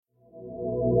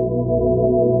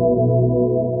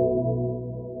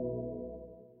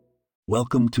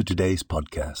Welcome to today's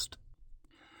podcast.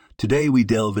 Today we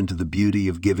delve into the beauty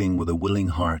of giving with a willing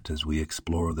heart as we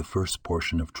explore the first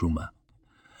portion of Truma.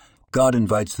 God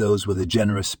invites those with a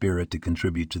generous spirit to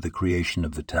contribute to the creation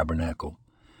of the Tabernacle,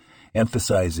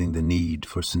 emphasizing the need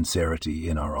for sincerity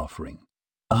in our offering.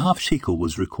 A half shekel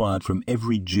was required from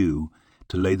every Jew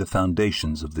to lay the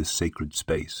foundations of this sacred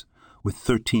space, with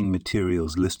 13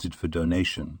 materials listed for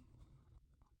donation,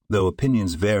 though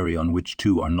opinions vary on which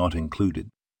two are not included.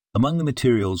 Among the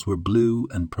materials were blue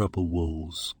and purple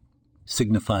wools,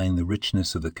 signifying the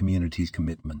richness of the community's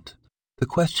commitment. The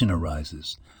question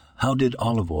arises, how did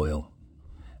olive oil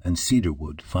and cedar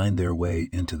wood find their way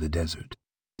into the desert?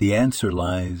 The answer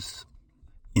lies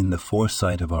in the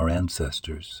foresight of our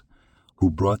ancestors,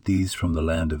 who brought these from the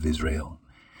land of Israel,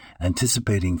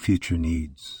 anticipating future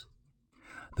needs.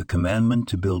 The commandment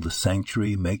to build a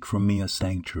sanctuary, make for me a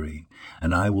sanctuary,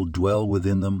 and I will dwell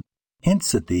within them,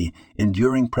 hints at the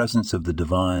enduring presence of the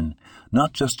divine,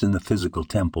 not just in the physical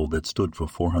temple that stood for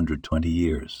 420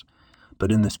 years,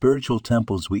 but in the spiritual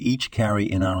temples we each carry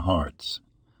in our hearts.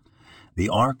 The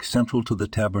ark central to the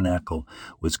tabernacle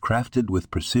was crafted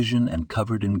with precision and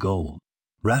covered in gold.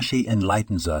 Rashi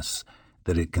enlightens us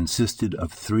that it consisted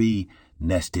of 3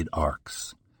 nested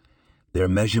arks, their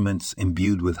measurements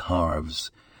imbued with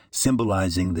halves,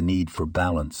 symbolizing the need for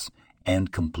balance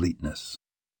and completeness.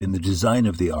 In the design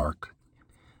of the ark,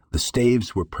 the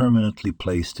staves were permanently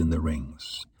placed in the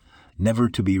rings, never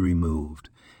to be removed,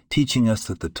 teaching us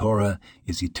that the Torah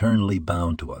is eternally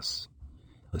bound to us,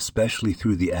 especially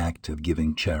through the act of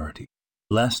giving charity.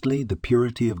 Lastly, the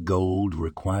purity of gold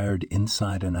required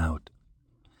inside and out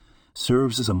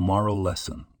serves as a moral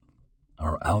lesson.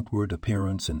 Our outward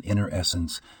appearance and inner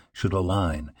essence should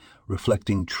align,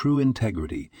 reflecting true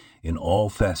integrity in all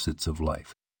facets of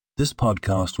life. This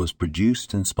podcast was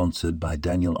produced and sponsored by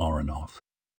Daniel Aronoff.